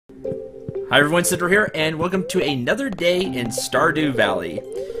Hi everyone, Cendril here, and welcome to another day in Stardew Valley.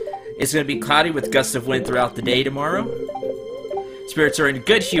 It's going to be cloudy with gusts of wind throughout the day tomorrow. Spirits are in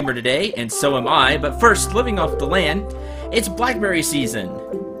good humor today, and so am I, but first, living off the land, it's blackberry season.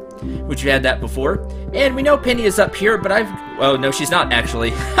 Which we had that before. And we know Penny is up here, but oh no, she's not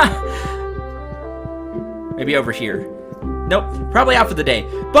actually. Maybe over here. Nope, probably out for the day.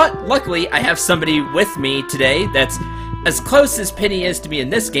 But luckily, I have somebody with me today that's as close as Penny is to me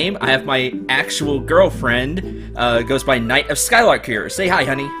in this game. I have my actual girlfriend, goes by Knight of Skylark here. Say hi,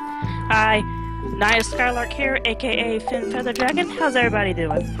 honey. Hi, Knight of Skylark here, aka Fin Feather Dragon. How's everybody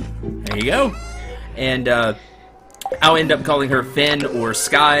doing? There you go. And I'll end up calling her Finn or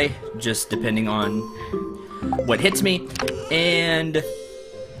Sky, just depending on what hits me. And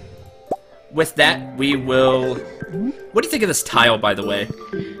with that, we will... What do you think of this tile, by the way?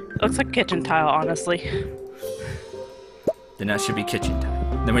 Looks like kitchen tile, honestly. Then that should be kitchen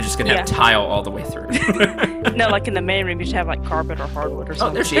tile. Then we're just gonna have tile all the way through. No, like in the main room, you should have like carpet or hardwood or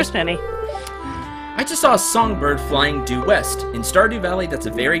something. Oh, there she is. Penny. I just saw a songbird flying due west. In Stardew Valley, that's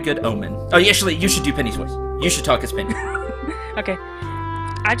a very good omen. Oh, actually, you should do Penny's voice. You should talk as Penny. Okay.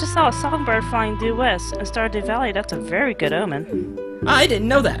 I just saw a songbird flying due west. In Stardew Valley, that's a very good omen. I didn't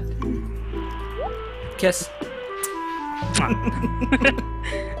know that. Kiss.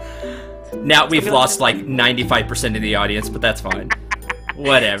 Now we've lost like 95% of the audience, but that's fine.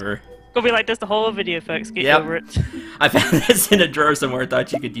 Whatever. Gonna be like this the whole video, folks. Get over it. I found this in a drawer somewhere.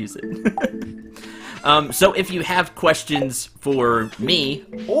 Thought you could use it. So if you have questions for me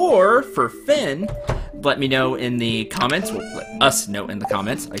or for Finn, let me know in the comments. Well, let us know in the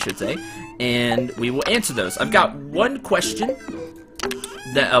comments, I should say, and we will answer those. I've got one question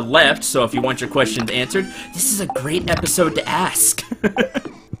that left, so if you want your questions answered, this is a great episode to ask.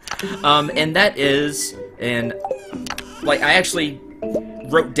 And that is, and like I actually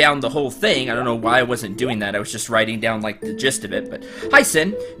wrote down the whole thing. I don't know why I wasn't doing that. I was just writing down like the gist of it. But hi,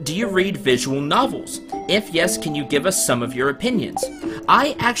 Sin. Do you read visual novels? If yes, can you give us some of your opinions?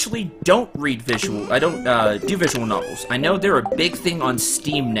 I actually don't read visual. I don't do visual novels. I know they're a big thing on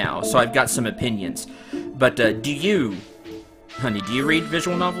Steam now, so I've got some opinions. But do you, honey? Do you read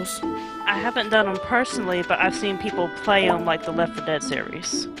visual novels? I haven't done them personally, but I've seen people play on like the Left 4 Dead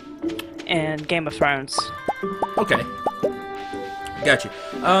series and Game of Thrones. Okay. Got you.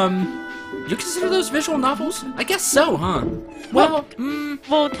 You consider those visual novels? I guess so, huh? Well,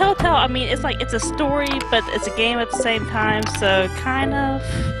 well, Telltale, I mean, it's like, it's a story, but it's a game at the same time, so kind of...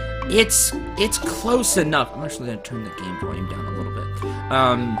 It's close enough. I'm actually gonna turn the game volume down a little bit.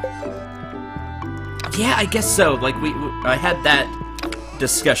 Yeah, I guess so. Like, I had that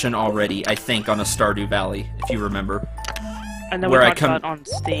discussion already, I think, on a Stardew Valley, if you remember. I know where we talked about it on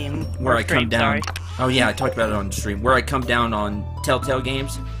Steam. Where I come down. Oh yeah, I talked about it on stream. Where I come down on Telltale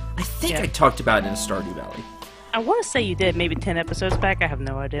games. I think I talked about it in Stardew Valley. I want to say you did, maybe 10 episodes back. I have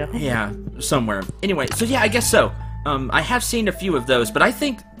no idea. Yeah, somewhere. Anyway, so yeah, I guess so. I have seen a few of those, but I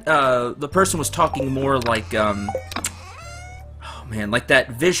think the person was talking more like, oh man, like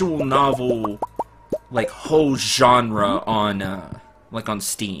that visual novel, like whole genre on, like on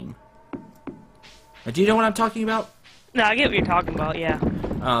Steam. Do you know what I'm talking about? No, I get what you're talking about, yeah.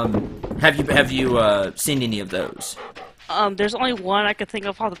 Have you seen any of those? There's only one I could think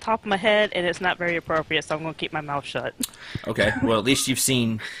of off the top of my head, and it's not very appropriate, so I'm gonna keep my mouth shut. Okay, well at least you've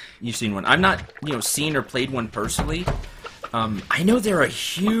seen one. I've not, seen or played one personally. I know they're a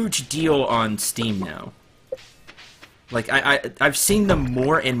huge deal on Steam now. Like I've seen them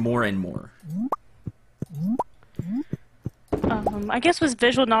more and more and more. I guess with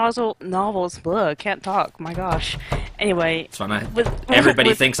visual novels, bleh, can't talk. My gosh. Anyway, it's fine.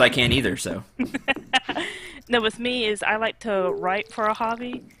 Everybody thinks I can't either, so. No, with me is I like to write for a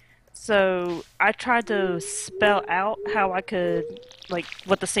hobby, so I tried to spell out how I could, like,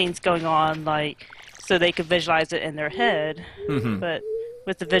 what the scene's going on, like, so they could visualize it in their head. But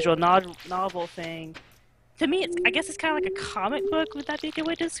with the visual novel thing, to me, I guess it's kind of like a comic book. Would that be a good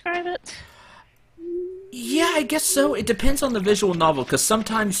way to describe it? Yeah, I guess so. It depends on the visual novel, because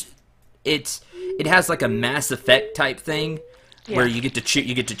sometimes it has like a Mass Effect type thing, where you get to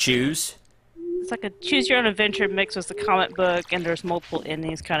choose. It's like a choose your own adventure mixed with the comic book, and there's multiple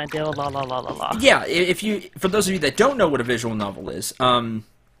endings kind of deal. La la la la la. Yeah, for those of you that don't know what a visual novel is, a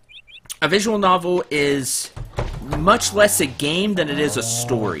visual novel is much less a game than it is a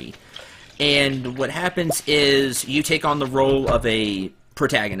story. And what happens is you take on the role of a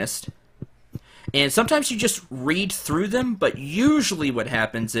protagonist. And sometimes you just read through them, but usually what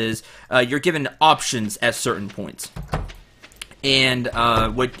happens is you're given options at certain points. And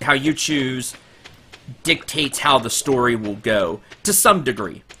how you choose dictates how the story will go, to some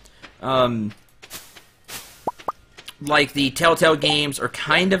degree. Like the Telltale games are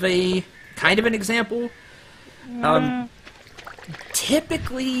kind of an example.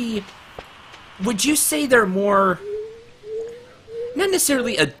 Typically, would you say they're more, not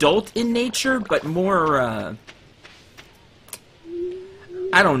necessarily adult in nature, but more,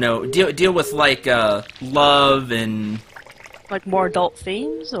 I don't know, deal with like love and Like more adult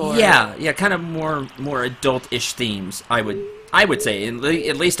themes, or yeah, kind of more adult-ish themes. I would say,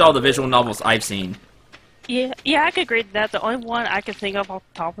 at least all the visual novels I've seen. yeah, I could agree with that. The only one I can think of off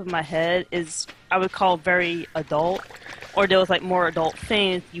the top of my head is I would call very adult, or deal with like more adult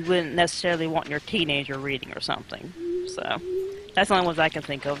themes you wouldn't necessarily want your teenager reading or something. So that's the only ones I can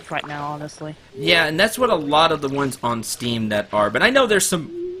think of right now, honestly. Yeah, and that's what a lot of the ones on Steam that are. But I know there's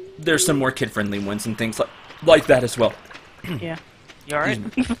some more kid-friendly ones and things like that as well. Yeah, you alright?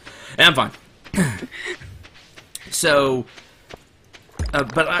 I'm fine. So,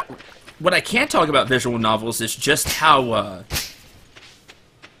 but what I can't talk about visual novels is just how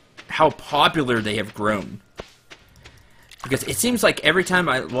popular they have grown. Because it seems like every time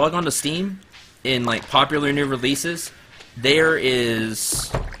I log onto Steam in like popular new releases, there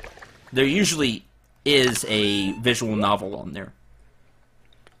usually is a visual novel on there.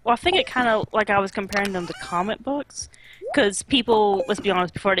 Well, I think it kind of, like I was comparing them to comic books, because people, let's be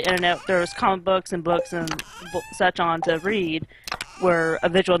honest, before the internet, there was comic books and such on to read, where a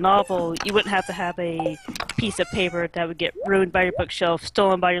visual novel, you wouldn't have to have a piece of paper that would get ruined by your bookshelf,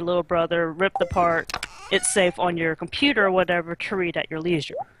 stolen by your little brother, ripped apart. It's safe on your computer or whatever to read at your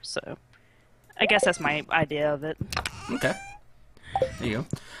leisure. So, I guess that's my idea of it. Okay. There you go.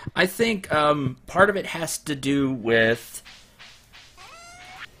 I think part of it has to do with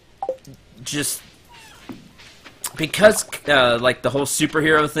just because like the whole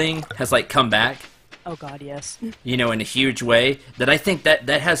superhero thing has like come back. Oh God, yes. You know, in a huge way. That I think that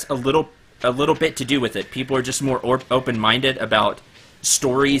has a little bit to do with it. People are just more open-minded about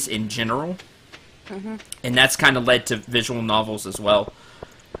stories in general, and that's kind of led to visual novels as well.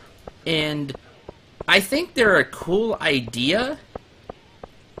 And I think they're a cool idea.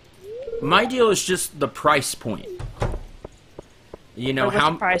 My deal is just the price point. You know, What's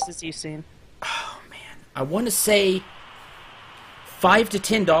the prices you've seen? Oh man, I want to say $5 to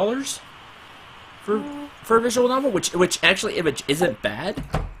 $10 for a visual novel, which actually isn't bad.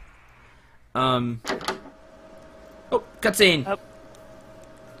 Oh, cutscene. Oh.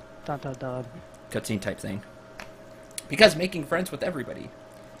 Dun dun dun. Cutscene type thing. Because making friends with everybody.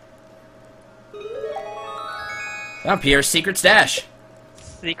 Found Pierre's secret stash.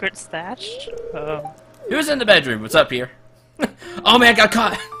 Secret stash? Oh. Who's in the bedroom? What's up, Pierre? Oh man, got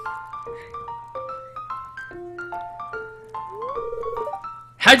caught.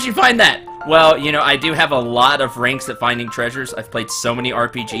 How'd you find that? Well, you know, I do have a lot of ranks at finding treasures. I've played so many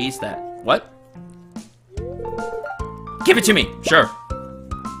RPGs that... What? Give it to me. Sure.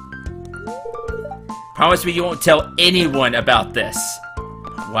 Promise me you won't tell anyone about this.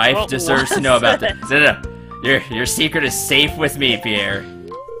 Wife deserves to know about this. No. Your secret is safe with me, Pierre.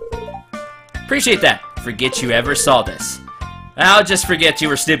 Appreciate that. Forget you ever saw this. I'll just forget you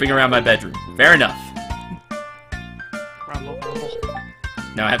were snooping around my bedroom. Fair enough. Rumble, rumble.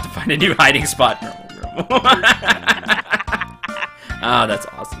 Now I have to find a new hiding spot. Rumble, rumble. Oh, that's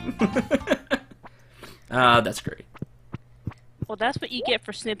awesome. That's great. Well, that's what you get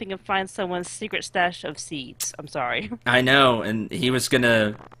for snooping and find someone's secret stash of seeds. I'm sorry. I know, and he was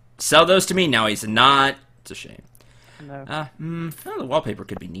gonna sell those to me. Now he's not. It's a shame. No. Oh, the wallpaper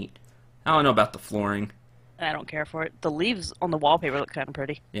could be neat. I don't know about the flooring. I don't care for it. The leaves on the wallpaper look kind of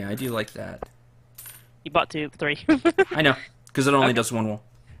pretty. Yeah, I do like that. You bought 2, 3. I know, because it only does one wall.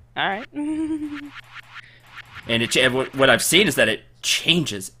 Alright. And what I've seen is that it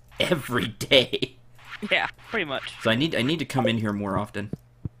changes every day. Yeah, pretty much. So I need to come in here more often.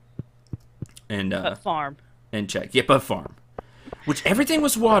 And farm. And check. Yep, a farm. Which everything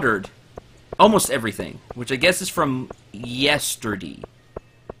was watered. Almost everything. Which I guess is from yesterday.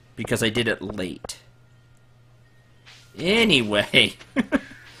 Because I did it late. Anyway.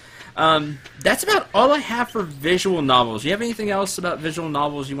 That's about all I have for visual novels. Do you have anything else about visual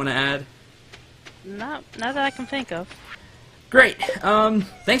novels you want to add? Not that I can think of. Great.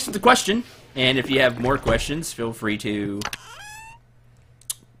 Thanks for the question. And if you have more questions, feel free to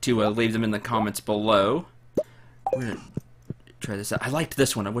leave them in the comments below. We're gonna try this out. I liked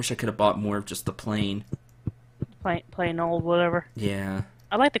this one. I wish I could have bought more of just the plain. Plain old whatever. Yeah.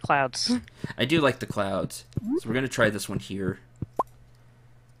 I like the clouds. I do like the clouds. So we're gonna try this one here.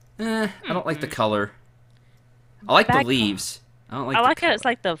 I don't like the color. I like the leaves. I don't like. I like how it's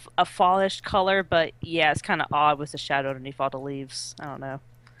like a fallish color, but yeah, it's kind of odd with the shadow underneath all the leaves. I don't know.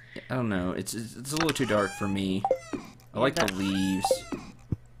 I don't know. It's a little too dark for me. I like the leaves.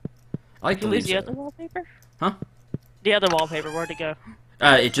 I like the leaves. The other wallpaper? Huh? The other wallpaper, where'd it go?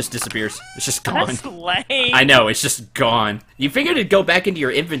 It just disappears. It's just gone. That's lame. I know, it's just gone. You figured it'd go back into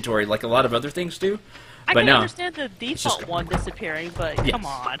your inventory like a lot of other things do, I but can no. understand the default one disappearing, but Yes. come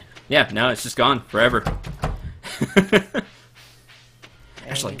on. Yeah, no, it's just gone forever.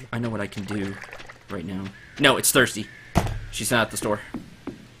 Actually, I know what I can do right now. No, it's Thirsty. She's not at the store.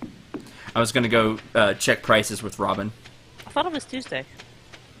 I was gonna go check prices with Robin. I thought it was Tuesday.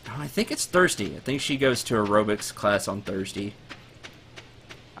 Oh, I think it's Thursday. I think she goes to aerobics class on Thursday.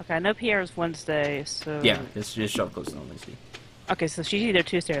 Okay, I know Pierre's Wednesday, so... Yeah, it's just shop closes on Wednesday. Okay, so she's either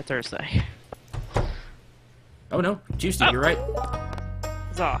Tuesday or Thursday. Oh no, Tuesday, you're right.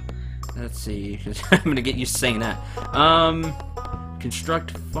 Huzzah. Let's see, 'cause I'm gonna get used to saying that.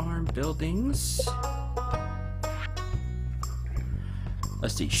 Construct farm buildings.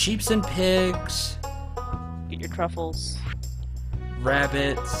 Let's see, sheeps and pigs, Get your truffles.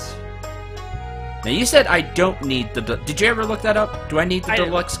 rabbits. Now you said I don't need the... Did you ever look that up? Do I need the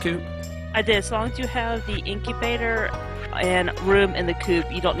deluxe coop? I did. As long as you have the incubator and room in the coop,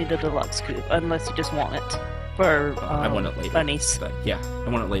 you don't need the deluxe coop, unless you just want it for I want it later. bunnies. But yeah, I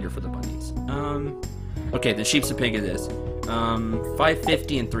want it later for the bunnies. Okay, the sheeps and pig it is.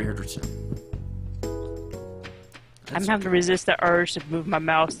 550 and 300. I'm having to resist the urge to move my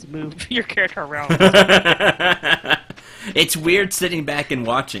mouse to move your character around. It's weird sitting back and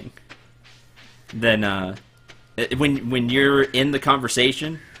watching. Then when you're in the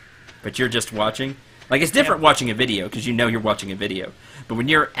conversation, but you're just watching. Like it's different watching a video because you know you're watching a video. But when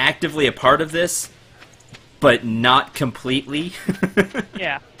you're actively a part of this, but not completely,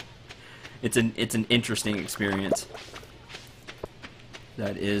 Yeah. it's an interesting experience.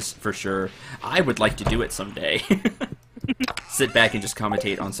 That is for sure. I would like to do it someday. Sit back and just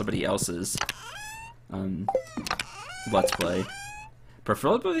commentate on somebody else's Let's Play.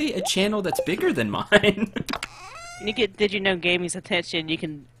 Preferably a channel that's bigger than mine. And you get Did You Know Gaming's attention, you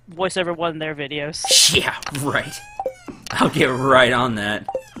can voice over one of their videos. Yeah, right. I'll get right on that.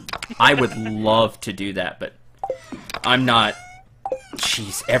 I would love to do that, but I'm not...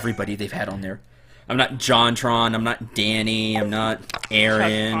 Jeez, everybody they've had on there. I'm not JonTron, I'm not Danny, I'm not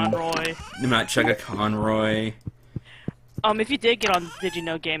Aaron. Chuck Conroy. I'm not Chugga Conroy. If you did get on Did You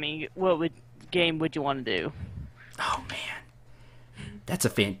Know Gaming, what game would you want to do? Oh, man. That's a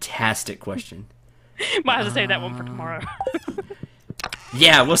fantastic question. Might have to save that one for tomorrow.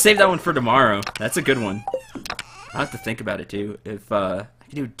 Yeah, we'll save that one for tomorrow. That's a good one. I'll have to think about it, too. If, I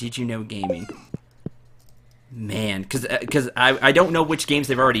could do Did You Know Gaming. Man, because I don't know which games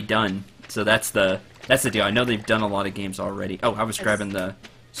they've already done. So that's the deal. I know they've done a lot of games already. Oh, I was grabbing the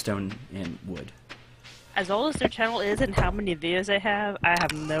stone and wood. As old as their channel is and how many videos they have, I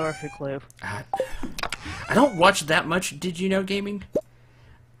have no earthly clue. I don't watch that much Did You Know Gaming,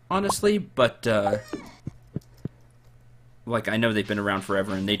 honestly, but like I know they've been around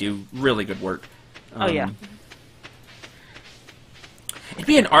forever and they do really good work. Oh yeah. It'd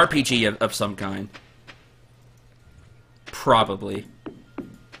be an RPG of some kind. Probably.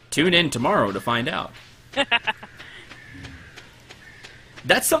 Tune in tomorrow to find out.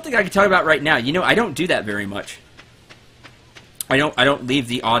 That's something I can talk about right now. You know, I don't do that very much. I don't leave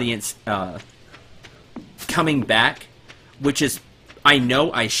the audience coming back, which is I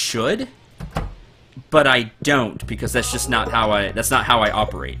know I should, but I don't because that's just not how I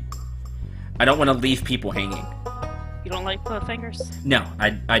operate. I don't want to leave people hanging. You don't like cliffhangers? No,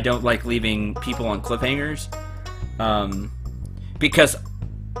 I don't like leaving people on cliffhangers. Because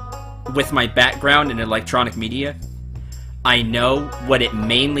with my background in electronic media, I know what it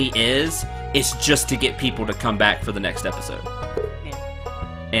mainly is just to get people to come back for the next episode.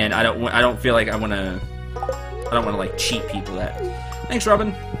 Yeah. And I don't feel like I don't want to like cheat people that. Thanks,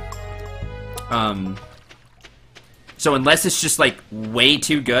 Robin. So unless it's just like way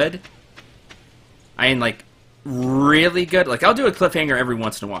too good, I ain't like really good. Like I'll do a cliffhanger every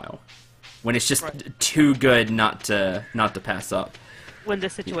once in a while when it's just too good not to pass up. When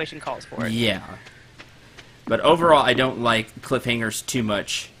the situation calls for it. Yeah. But overall, I don't like cliffhangers too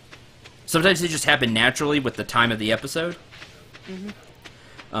much. Sometimes they just happen naturally with the time of the episode.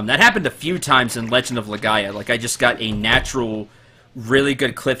 Mm-hmm. That happened a few times in Legend of Legaia. Like, I just got a natural, really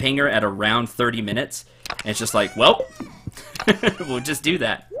good cliffhanger at around 30 minutes. And it's just like, well, we'll just do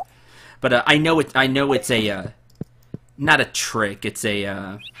that. But I know it's a, not a trick. It's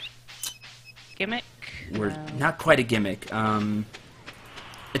a, Gimmick? not quite a gimmick.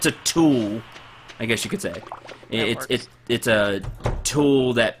 It's a tool, I guess you could say. It's a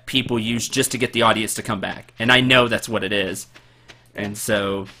tool that people use just to get the audience to come back. And I know that's what it is. And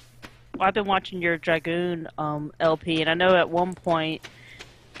so... Well, I've been watching your Dragoon LP, and I know at one point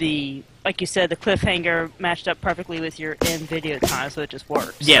like you said, the cliffhanger matched up perfectly with your end video time, so it just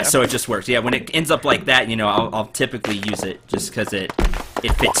works. Yeah, so it just works. Yeah, when it ends up like that, you know, I'll typically use it just because it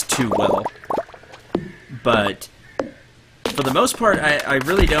fits too well. But for the most part, I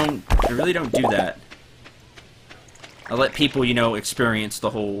really don't do that. I let people, you know, experience the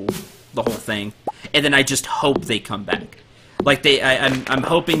whole thing, and then I just hope they come back. Like I'm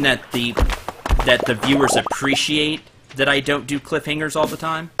hoping that the viewers appreciate that I don't do cliffhangers all the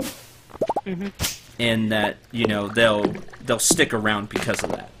time, and that, you know, they'll stick around because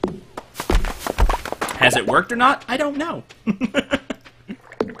of that. Has it worked or not? I don't know.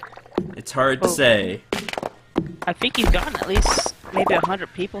 It's hard to say. I think you've gotten at least maybe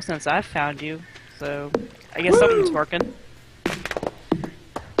 100 people since I've found you, so I guess something's working.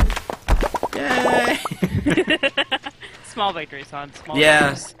 Yay! Small victories, hon. Small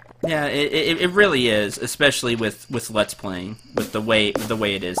victories. Yeah, it really is, especially with Let's Playing, with the way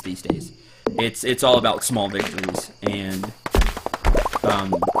it is these days. It's all about small victories, and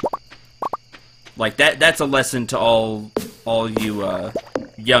like that's a lesson to all you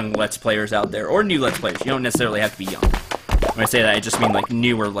young Let's Players out there, or new Let's Players. You don't necessarily have to be young. When I say that, I just mean like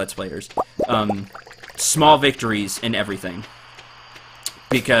newer Let's Players. Small victories in everything,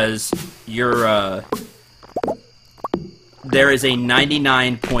 because there is a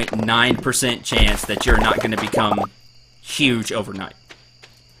 99.9% chance that you're not going to become huge overnight.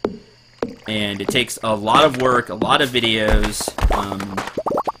 And it takes a lot of work, a lot of videos,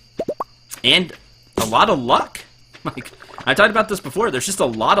 and a lot of luck. Like, I talked about this before, there's just a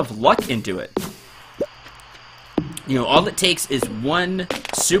lot of luck into it. You know, all it takes is one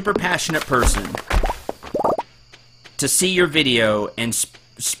super passionate person to see your video and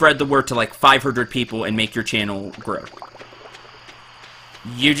spread the word to like 500 people and make your channel grow.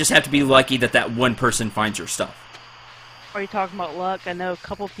 You just have to be lucky that one person finds your stuff. Are you talking about luck? I know a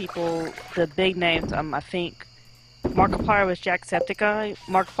couple people, the big names, I think Markiplier was Jacksepticeye.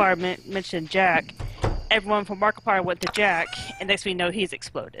 Markiplier mentioned Jack. Everyone from Markiplier went to Jack, and next we know he's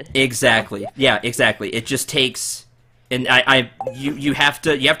exploded. Exactly. Yeah, exactly. It just takes, and you have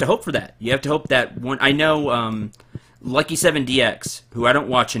to hope for that. You have to hope that one. I know Lucky7DX, who I don't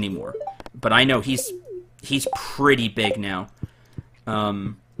watch anymore, but I know he's pretty big now.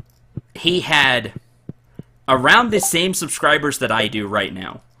 He had around the same subscribers that I do right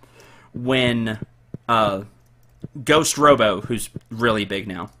now when Ghost Robo, who's really big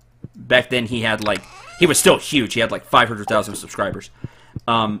now, back then he was still huge, he had like 500,000 subscribers,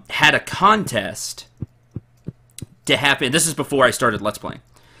 had a contest to happen. This is before I started Let's Playing.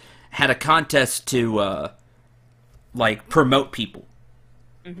 Had a contest to like promote people,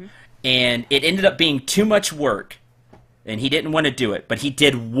 and it ended up being too much work, and he didn't want to do it, but he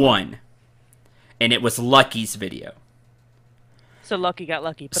did one, and it was Lucky's video. So Lucky got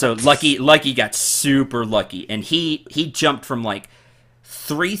lucky. So Lucky got super lucky, and he jumped from like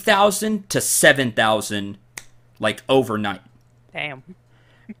 3,000 to 7,000 like overnight. Damn.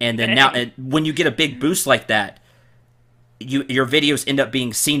 And then now, when you get a big boost like that, your videos end up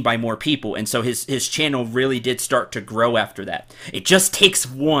being seen by more people, and so his channel really did start to grow after that. It just takes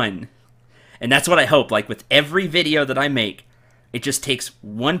one. And that's what I hope. Like, with every video that I make, it just takes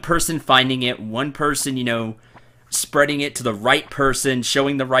one person finding it, one person, you know, spreading it to the right person,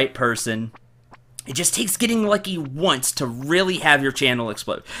 showing the right person. It just takes getting lucky once to really have your channel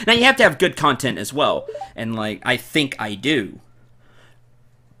explode. Now, you have to have good content as well. And, like, I think I do.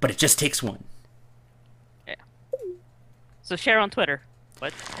 But it just takes one. Yeah. So share on Twitter.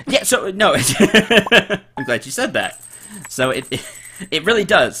 What? Yeah, so, no. I'm glad you said that. So, it really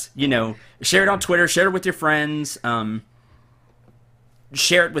does, you know. Share it on Twitter, share it with your friends,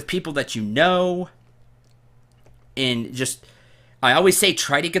 share it with people that you know, and just, I always say,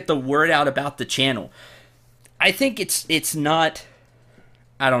 try to get the word out about the channel. I think it's not,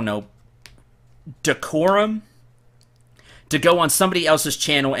 I don't know, decorum to go on somebody else's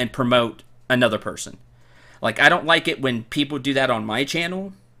channel and promote another person. Like, I don't like it when people do that on my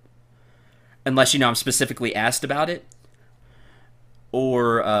channel, unless, you know, I'm specifically asked about it.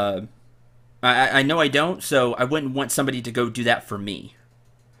 Or, I know I don't, so I wouldn't want somebody to go do that for me.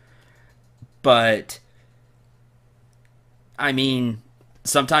 But, I mean,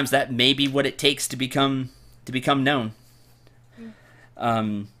 sometimes that may be what it takes to become known.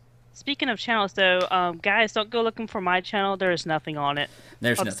 Speaking of channels, though, guys, don't go looking for my channel. There is nothing on it.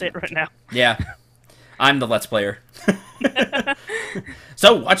 There's I'll nothing. say it right now. Yeah, I'm the Let's Player.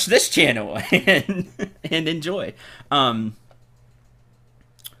 So watch this channel and enjoy. One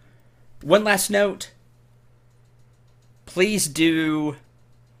last note. please do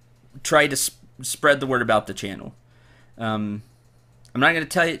try to spread the word about the channel. I'm not going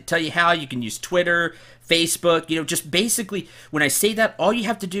to tell you how. You can use Twitter, Facebook, just basically, when I say that, all you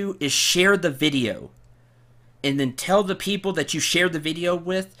have to do is share the video. And then tell the people that you share the video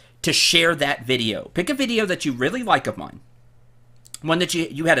with to share that video. Pick a video that you really like of mine. One that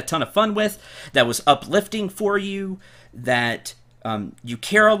you had a ton of fun with, that was uplifting for you, that you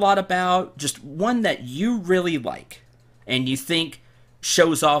care a lot about. Just one that you really like and you think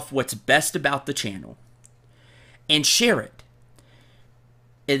shows off what's best about the channel. And share it.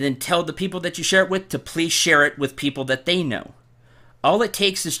 And then tell the people that you share it with to please share it with people that they know. All it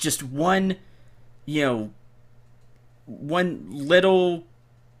takes is just one little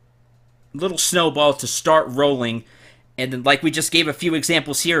snowball to start rolling, and then, like we just gave a few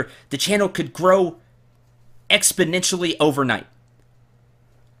examples here, the channel could grow exponentially overnight.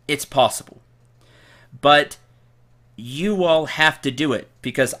 It's possible. But you all have to do it,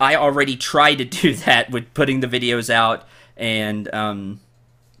 because I already tried to do that with putting the videos out and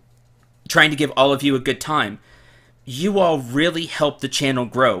trying to give all of you a good time. You all really help the channel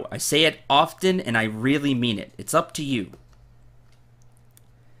grow. I say it often, and I really mean it. It's up to you.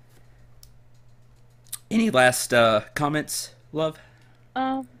 Any last comments, love?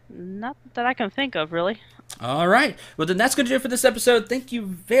 Not that I can think of, really. All right. Well, then that's going to do it for this episode. Thank you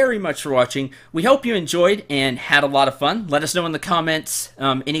very much for watching. We hope you enjoyed and had a lot of fun. Let us know in the comments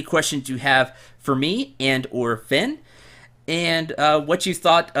any questions you have for me and or Finn, and what you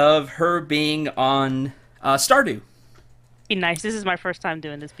thought of her being on Stardew. Be nice. This is my first time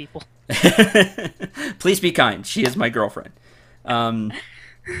doing this, people. Please be kind. She is my girlfriend.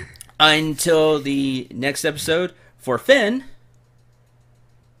 Until the next episode, for Finn,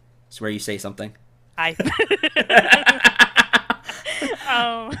 it's where you say something. I've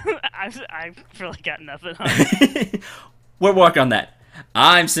really got nothing. We'll work on that.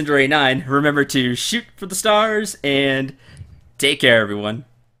 I'm Cendril 9. Remember to shoot for the stars and take care, everyone.